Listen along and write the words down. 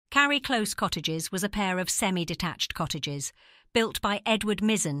Close Cottages was a pair of semi-detached cottages built by Edward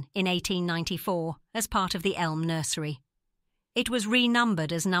Mizen in 1894 as part of the Elm Nursery. It was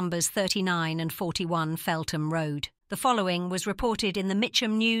renumbered as numbers 39 and 41 Feltham Road. The following was reported in the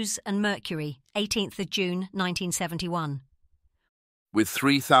Mitcham News and Mercury, 18th of June 1971. With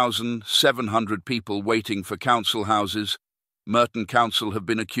 3,700 people waiting for council houses, Merton Council have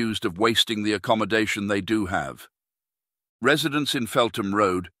been accused of wasting the accommodation they do have. Residents in Feltham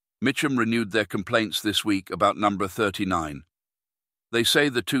Road, Mitcham renewed their complaints this week about number 39. They say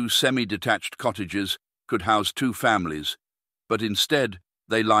the two semi-detached cottages could house two families, but instead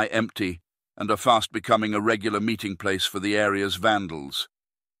they lie empty and are fast becoming a regular meeting place for the area's vandals.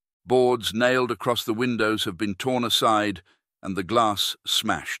 Boards nailed across the windows have been torn aside and the glass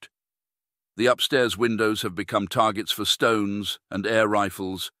smashed. The upstairs windows have become targets for stones and air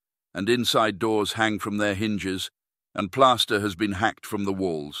rifles, and inside doors hang from their hinges, and plaster has been hacked from the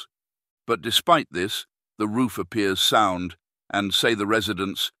walls. But despite this, the roof appears sound, and, say the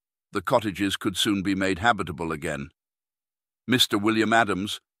residents, the cottages could soon be made habitable again. Mr. William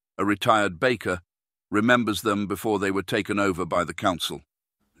Adams, a retired baker, remembers them before they were taken over by the council.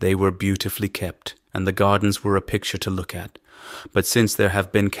 They were beautifully kept, and the gardens were a picture to look at. But since there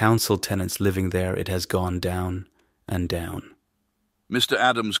have been council tenants living there, it has gone down and down. Mr.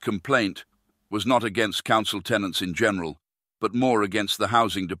 Adams' complaint was not against council tenants in general, but more against the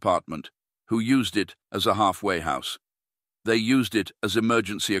housing department, who used it as a halfway house. They used it as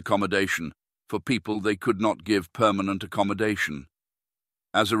emergency accommodation for people they could not give permanent accommodation.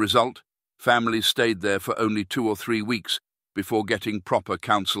 As a result, families stayed there for only 2 or 3 weeks before getting proper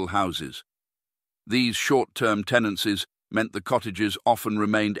council houses. These short-term tenancies meant the cottages often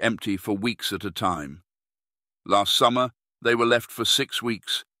remained empty for weeks at a time. Last summer, they were left for 6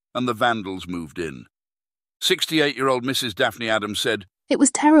 weeks, and the vandals moved in. 68-year-old Mrs. Daphne Adams said, "It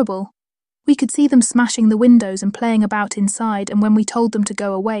was terrible. We could see them smashing the windows and playing about inside, and when we told them to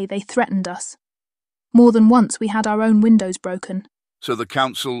go away, they threatened us. More than once we had our own windows broken." So the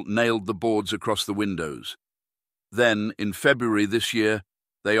council nailed the boards across the windows. Then, in February this year,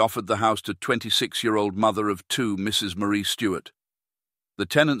 they offered the house to 26-year-old mother of 2, Mrs. Marie Stewart. The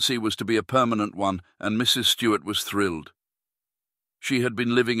tenancy was to be a permanent one, and Mrs. Stewart was thrilled. She had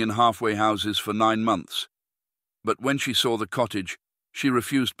been living in halfway houses for 9 months, but when she saw the cottage, she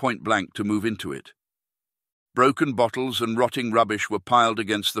refused point-blank to move into it. Broken bottles and rotting rubbish were piled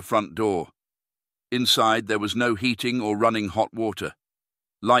against the front door. Inside there was no heating or running hot water.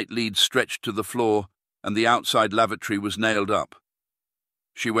 Light leads stretched to the floor, and the outside lavatory was nailed up.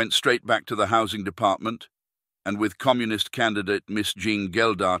 She went straight back to the housing department, and with communist candidate Miss Jean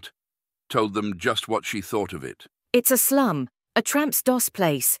Geldart, told them just what she thought of it. "It's a slum, a tramp's doss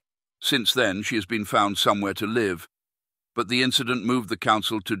place." Since then, she has been found somewhere to live, but the incident moved the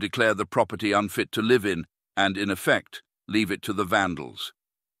council to declare the property unfit to live in and, in effect, leave it to the vandals.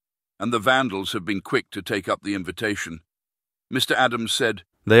 And the vandals have been quick to take up the invitation. Mr. Adams said,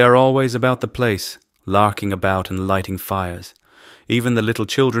 "They are always about the place, larking about and lighting fires. Even the little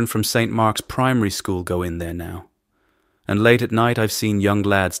children from St. Mark's Primary School go in there now. And late at night I've seen young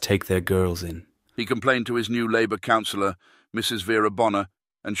lads take their girls in." He complained to his new Labour councillor, Mrs. Vera Bonner,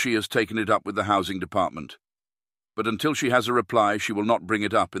 and she has taken it up with the housing department. But until she has a reply, she will not bring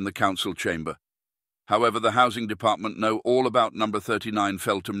it up in the council chamber. However, the housing department know all about number 39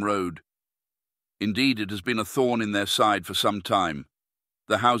 Feltham Road. Indeed, it has been a thorn in their side for some time.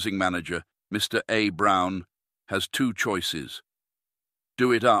 The housing manager, Mr. A. Brown, has 2 choices: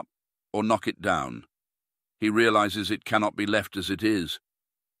 do it up or knock it down. He realises it cannot be left as it is.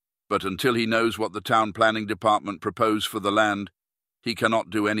 But until he knows what the town planning department propose for the land, he cannot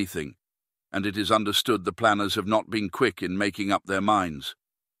do anything, and it is understood the planners have not been quick in making up their minds.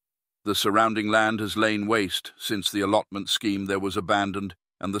 The surrounding land has lain waste since the allotment scheme there was abandoned,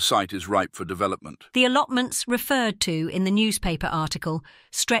 and the site is ripe for development. The allotments referred to in the newspaper article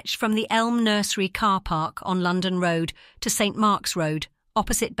stretched from the Elm Nursery car park on London Road to St. Mark's Road,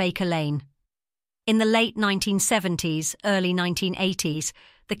 opposite Baker Lane. In the late 1970s, early 1980s,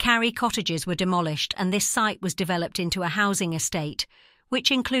 the Carey cottages were demolished and this site was developed into a housing estate,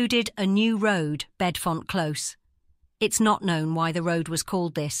 which included a new road, Bedfont Close. It's not known why the road was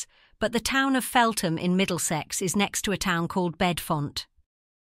called this, but the town of Feltham in Middlesex is next to a town called Bedfont.